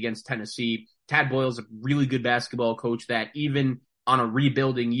nicely against Tennessee. Tad Boyle's a really good basketball coach that even on a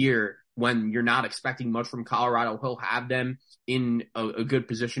rebuilding year, when you're not expecting much from Colorado, he'll have them in a good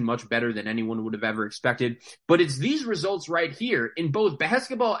position, much better than anyone would have ever expected. But it's these results right here in both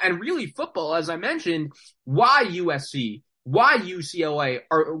basketball and really football, as I mentioned, why USC, why UCLA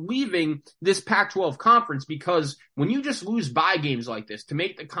are leaving this Pac-12 conference, because when you just lose by games like this to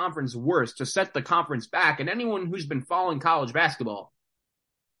make the conference worse, to set the conference back, and anyone who's been following college basketball,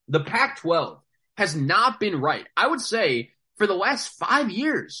 the Pac-12 has not been right. I would say for the last 5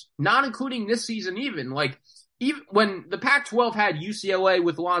 years, not including this season even when the Pac-12 had UCLA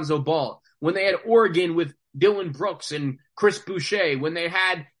with Lonzo Ball, when they had Oregon with Dylan Brooks and Chris Boucher, when they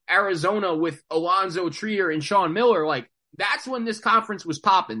had Arizona with Alonzo Trier and Sean Miller, like, that's when this conference was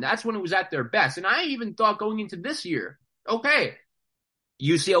popping. That's when it was at their best. And I even thought going into this year, okay,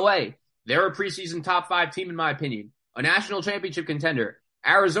 UCLA, they're a preseason top 5 team in my opinion, a national championship contender.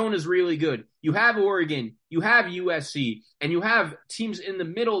 Arizona's really good. You have Oregon, you have USC, and you have teams in the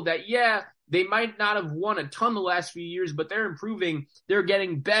middle that, yeah, they might not have won a ton the last few years, but they're improving. They're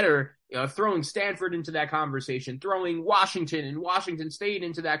getting better. Throwing Stanford into that conversation, throwing Washington and Washington State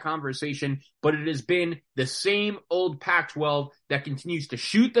into that conversation, but it has been the same old Pac-12 that continues to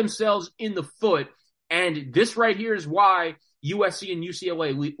shoot themselves in the foot. And this right here is why USC and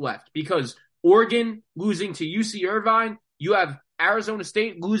UCLA left, because Oregon losing to UC Irvine, you have Arizona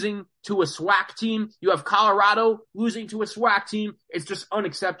State losing to a SWAC team, you have Colorado losing to a SWAC team. It's just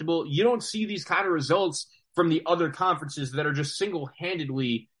unacceptable. You don't see these kind of results from the other conferences that are just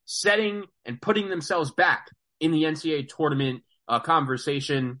single-handedly setting and putting themselves back in the NCAA tournament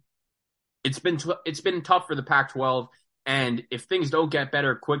conversation. It's been tough for the Pac-12, and if things don't get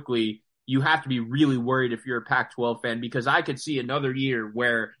better quickly, you have to be really worried if you're a Pac-12 fan, because I could see another year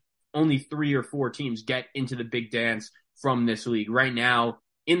where only 3 or 4 teams get into the big dance from this league. Right now,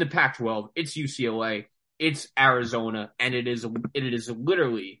 in the Pac-12, it's UCLA, it's Arizona, and it is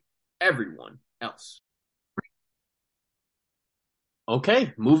literally everyone else.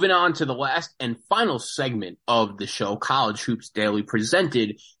 Okay, moving on to the last and final segment of the show, College Hoops Daily,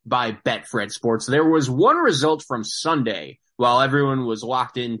 presented by Betfred Sports. There was one result from Sunday while everyone was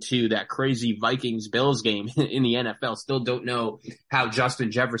locked into that crazy Vikings-Bills game in the NFL. Still don't know how Justin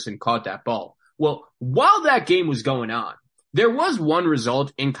Jefferson caught that ball. Well, while that game was going on, there was one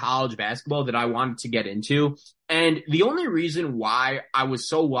result in college basketball that I wanted to get into. And the only reason why I was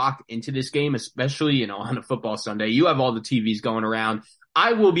so locked into this game, especially, on a football Sunday, you have all the TVs going around.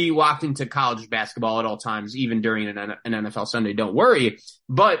 I will be locked into college basketball at all times, even during an NFL Sunday. Don't worry.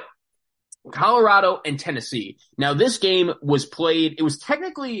 But Colorado and Tennessee. Now, this game was played, it was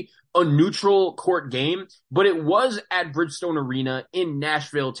technically a neutral court game, but it was at Bridgestone Arena in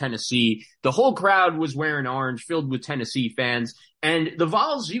Nashville, Tennessee. The whole crowd was wearing orange, filled with Tennessee fans. And the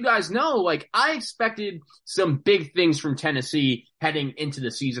Vols, you guys know, I expected some big things from Tennessee heading into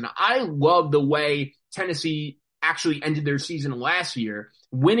the season. I love the way Tennessee actually ended their season last year,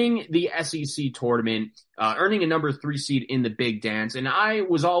 winning the SEC tournament, earning a number 3 seed in the Big Dance. And I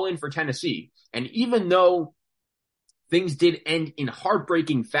was all in for Tennessee. And even though things did end in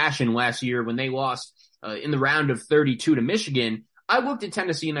heartbreaking fashion last year when they lost in the round of 32 to Michigan, I looked at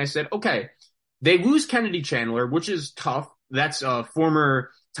Tennessee and I said, okay, they lose Kennedy Chandler, which is tough. That's a former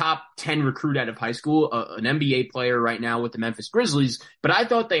top 10 recruit out of high school, an NBA player right now with the Memphis Grizzlies. But I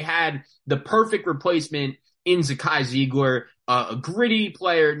thought they had the perfect replacement in Zakai Ziegler, a gritty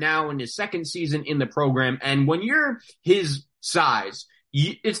player now in his second season in the program. And when you're his size,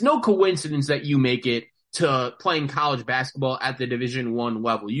 it's no coincidence that you make it to playing college basketball at the Division I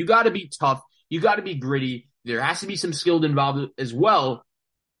level. You got to be tough. You got to be gritty. There has to be some skill involved as well.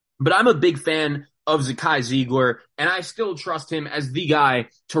 But I'm a big fan of Zakai Ziegler, and I still trust him as the guy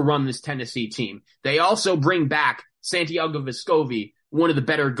to run this Tennessee team. They also bring back Santiago Vescovi, one of the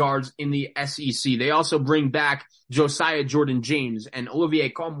better guards in the SEC. They also bring back Josiah Jordan-James and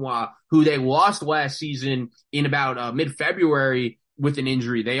Olivier Comwa, who they lost last season in about mid-February with an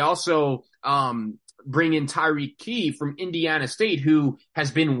injury. They also bring in Tyreek Key from Indiana State, who has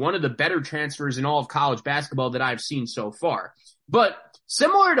been one of the better transfers in all of college basketball that I've seen so far. But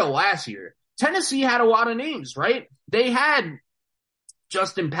similar to last year, Tennessee had a lot of names, right? They had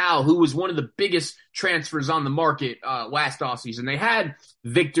Justin Powell, who was one of the biggest transfers on the market last offseason. They had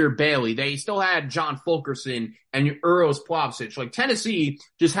Victor Bailey. They still had John Fulkerson and Uros Plavsic. Tennessee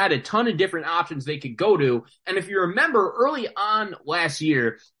just had a ton of different options they could go to. And if you remember early on last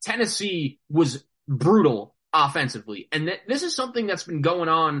year, Tennessee was brutal offensively. And this is something that's been going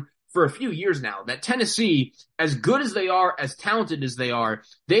on for a few years now, that Tennessee, as good as they are, as talented as they are,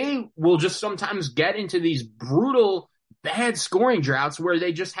 they will just sometimes get into these brutal, bad scoring droughts where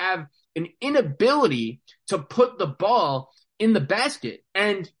they just have an inability to put the ball in the basket.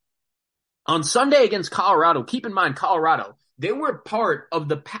 And on Sunday against Colorado, keep in mind, Colorado, they were part of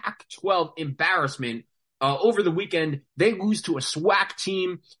the Pac-12 embarrassment over the weekend. They lose to a SWAC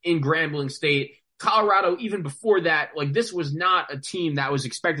team in Grambling State. Colorado, even before that, this was not a team that was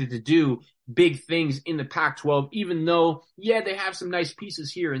expected to do big things in the Pac-12, even though, they have some nice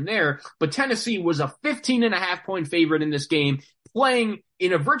pieces here and there. But Tennessee was a 15.5-point favorite in this game, playing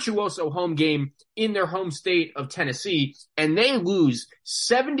in a virtuoso home game in their home state of Tennessee, and they lose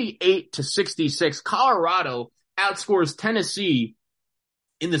 78-66. Colorado outscores Tennessee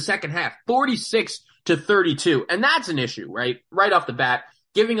in the second half, 46-32. And that's an issue, right? Right off the bat.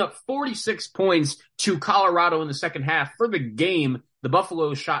 Giving up 46 points to Colorado in the second half. For the game, the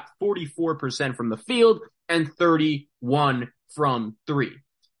Buffaloes shot 44% from the field and 31 from three.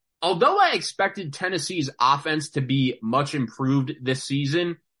 Although I expected Tennessee's offense to be much improved this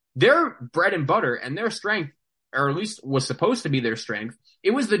season, their bread and butter and their strength, or at least was supposed to be their strength,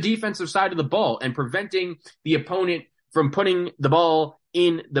 it was the defensive side of the ball and preventing the opponent from putting the ball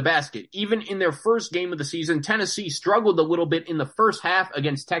in the basket. Even in their first game of the season, Tennessee struggled a little bit in the first half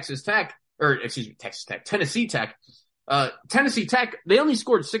against Tennessee Tech. Tennessee Tech, they only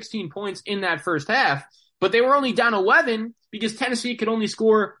scored 16 points in that first half, but they were only down 11 because Tennessee could only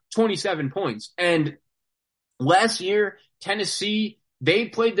score 27 points. And last year, Tennessee, they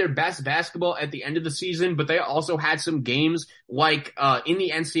played their best basketball at the end of the season, but they also had some games like in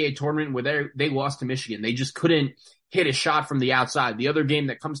the NCAA tournament where they lost to Michigan. They just couldn't hit a shot from the outside. The other game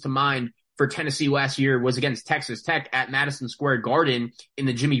that comes to mind for Tennessee last year was against Texas Tech at Madison Square Garden in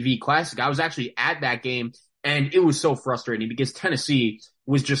the Jimmy V Classic. I was actually at that game, and it was so frustrating because Tennessee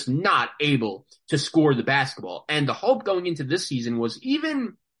was just not able to score the basketball. And the hope going into this season was,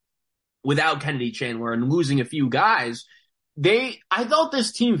 even without Kennedy Chandler and losing a few guys, I thought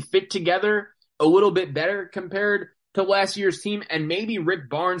this team fit together a little bit better compared to last year's team, and maybe Rick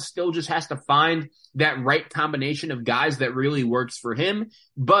Barnes still just has to find that right combination of guys that really works for him.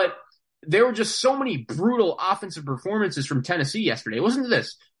 But there were just so many brutal offensive performances from Tennessee yesterday. Listen to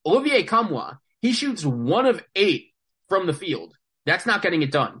this. Olivier Comwa, he shoots 1 of 8 from the field. That's not getting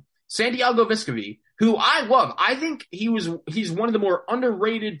it done. Santiago Vescovi, who I love. I think he's one of the more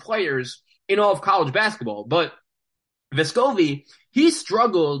underrated players in all of college basketball, but Vescovi, he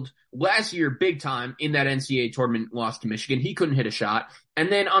struggled last year big time in that NCAA tournament loss to Michigan. He couldn't hit a shot.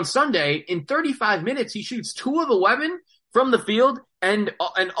 And then on Sunday, in 35 minutes, he shoots 2 of 11 from the field, and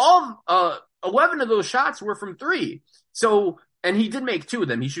all 11 of those shots were from 3. So, and he did make 2 of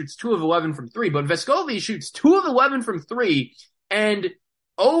them. He shoots 2 of 11 from 3, but Vescovi shoots 2 of 11 from 3 and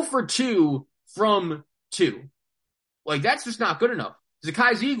 0 for 2 from 2. Like, that's just not good enough.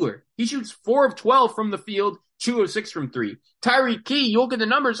 Zakai Ziegler, he shoots 4 of 12 from the field, 2 of 6 from 3. Tyreek Key, you look at the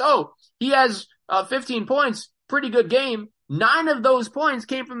numbers. Oh, he has 15 points. Pretty good game. 9 of those points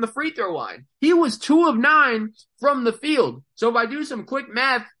came from the free throw line. He was 2 of 9 from the field. So if I do some quick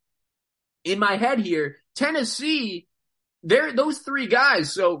math in my head here, Tennessee, those 3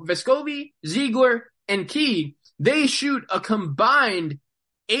 guys, so Vescovi, Ziegler, and Key, they shoot a combined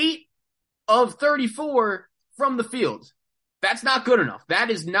 8 of 34 from the field. That's not good enough. That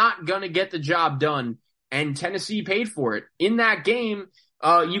is not going to get the job done. And Tennessee paid for it. In that game,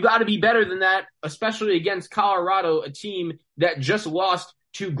 you got to be better than that, especially against Colorado, a team that just lost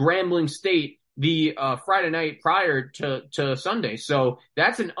to Grambling State the Friday night prior to Sunday. So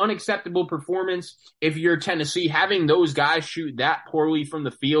that's an unacceptable performance. If you're Tennessee, having those guys shoot that poorly from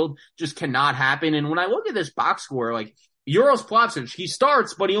the field just cannot happen. And when I look at this box score, like Uros Plavsic, he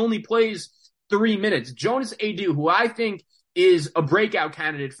starts, but he only plays 3 minutes. Jonas Adu, who I think is a breakout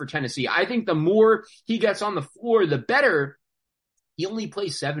candidate for Tennessee. I think the more he gets on the floor, the better. He only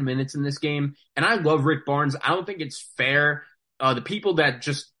plays 7 minutes in this game. And I love Rick Barnes. I don't think it's fair. The people that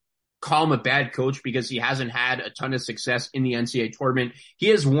just call him a bad coach because he hasn't had a ton of success in the NCAA tournament. He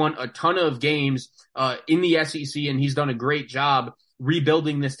has won a ton of games in the SEC, and he's done a great job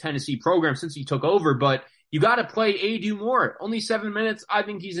rebuilding this Tennessee program since he took over. But you got to play Adu more. Only 7 minutes. I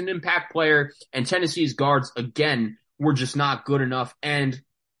think he's an impact player. And Tennessee's guards, again, were just not good enough. And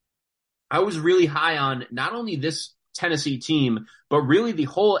I was really high on not only this Tennessee team, but really the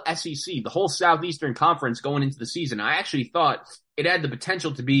whole SEC, the whole Southeastern Conference going into the season. I actually thought it had the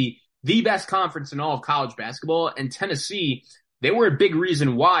potential to be the best conference in all of college basketball. And Tennessee, they were a big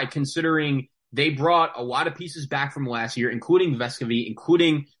reason why, considering they brought a lot of pieces back from last year, including Vescovi,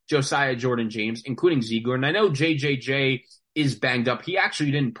 including Josiah Jordan-James, including Ziegler. And I know JJJ is banged up. He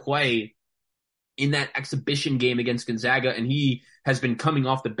actually didn't play in that exhibition game against Gonzaga, and he has been coming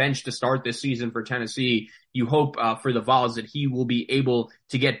off the bench to start this season for Tennessee. You hope for the Vols that he will be able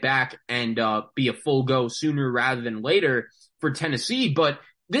to get back and be a full go sooner rather than later for Tennessee. But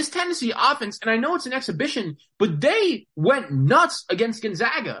this Tennessee offense, and I know it's an exhibition, but they went nuts against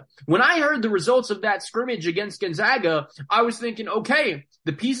Gonzaga. When I heard the results of that scrimmage against Gonzaga, I was thinking, okay,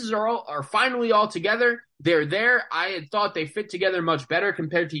 the pieces are finally all together. They're there. I had thought they fit together much better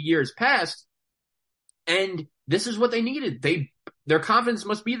compared to years past. And this is what they needed. Their confidence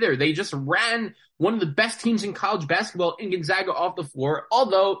must be there. They just ran one of the best teams in college basketball in Gonzaga off the floor,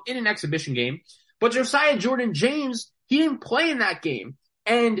 although in an exhibition game. But Josiah Jordan-James, he didn't play in that game.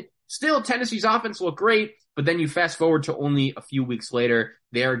 And still, Tennessee's offense looked great, but then you fast forward to only a few weeks later,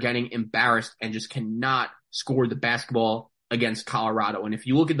 they are getting embarrassed and just cannot score the basketball against Colorado. And if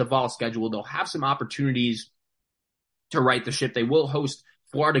you look at the Vol schedule, they'll have some opportunities to right the ship. They will host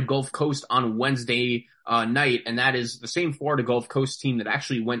Florida Gulf Coast on Wednesday night, and that is the same Florida Gulf Coast team that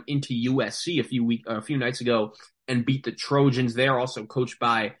actually went into USC a few nights ago and beat the Trojans. They're also coached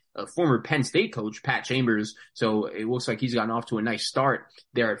by a former Penn State coach, Pat Chambers. So it looks like he's gotten off to a nice start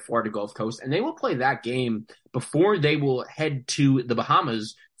there at Florida Gulf Coast. And they will play that game before they will head to the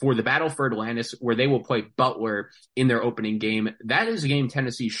Bahamas for the Battle for Atlantis, where they will play Butler in their opening game. That is a game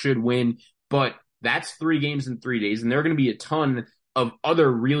Tennessee should win, but that's 3 games in 3 days. And there are going to be a ton of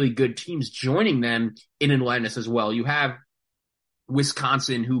other really good teams joining them in Atlantis as well. You have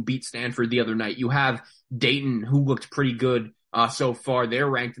Wisconsin, who beat Stanford the other night. You have Dayton, who looked pretty good so far. They're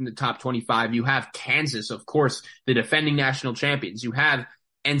ranked in the top 25. You have Kansas, of course, the defending national champions. You have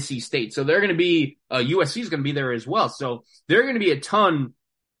NC State. So they're going to be, USC is going to be there as well. So there are going to be a ton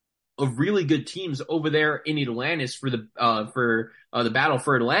of really good teams over there in Atlantis for the Battle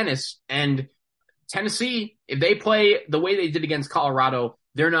for Atlantis. And Tennessee, if they play the way they did against Colorado,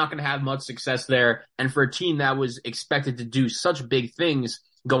 they're not going to have much success there. And for a team that was expected to do such big things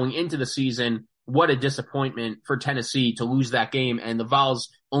going into the season, what a disappointment for Tennessee to lose that game. And the Vols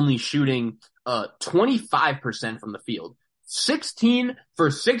only shooting 25% from the field, 16 for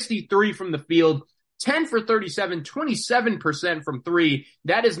 63 from the field, 10 for 37, 27% from 3.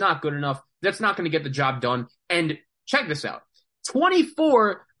 That is not good enough. That's not going to get the job done. And check this out.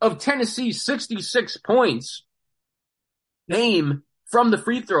 24 of Tennessee's 66 points came from the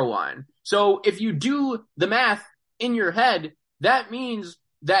free throw line. So if you do the math in your head, that means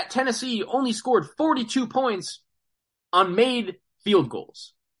that Tennessee only scored 42 points On made field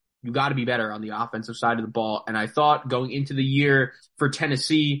goals, you got to be better on the offensive side of the ball. And I thought going into the year for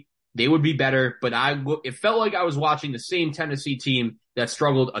Tennessee, they would be better, but it felt like I was watching the same Tennessee team that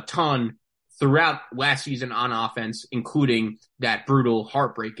struggled a ton throughout last season on offense, including that brutal,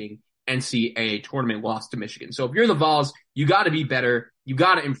 heartbreaking NCAA tournament loss to Michigan. So if you're the Vols, you got to be better. You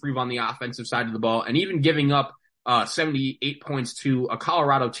got to improve on the offensive side of the ball. And even giving up 78 points to a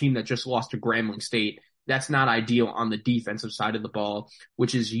Colorado team that just lost to Grambling State, that's not ideal on the defensive side of the ball,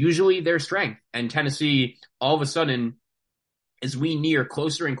 which is usually their strength. And Tennessee, all of a sudden, as we near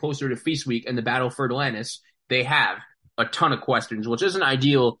closer and closer to Feast Week and the battle for Atlantis, they have a ton of questions, which isn't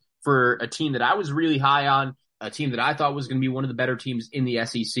ideal for a team that I was really high on, a team that I thought was going to be one of the better teams in the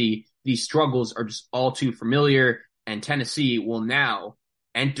SEC. These struggles are just all too familiar, and Tennessee will now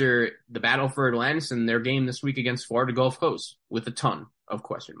enter the battle for Atlantis in their game this week against Florida Gulf Coast with a ton of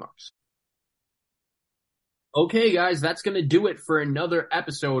question marks. Okay, guys, that's going to do it for another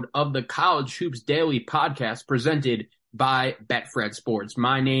episode of the College Hoops Daily podcast presented by Betfred Sports.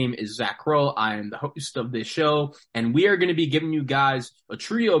 My name is Zach Kroll. I am the host of this show, and we are going to be giving you guys a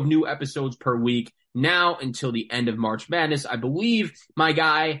trio of new episodes per week now until the end of March Madness. I believe my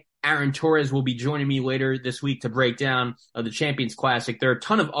guy Aaron Torres will be joining me later this week to break down the Champions Classic. There are a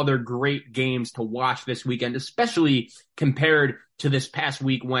ton of other great games to watch this weekend, especially compared to this past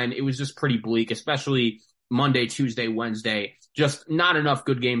week when it was just pretty bleak, especially Monday, Tuesday, Wednesday. Just not enough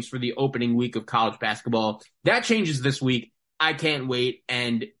good games for the opening week of college basketball. That changes this week. I can't wait.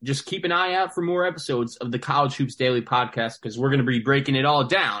 And just keep an eye out for more episodes of the College Hoops Daily podcast because we're going to be breaking it all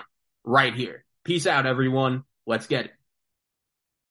down right here. Peace out, everyone. Let's get it.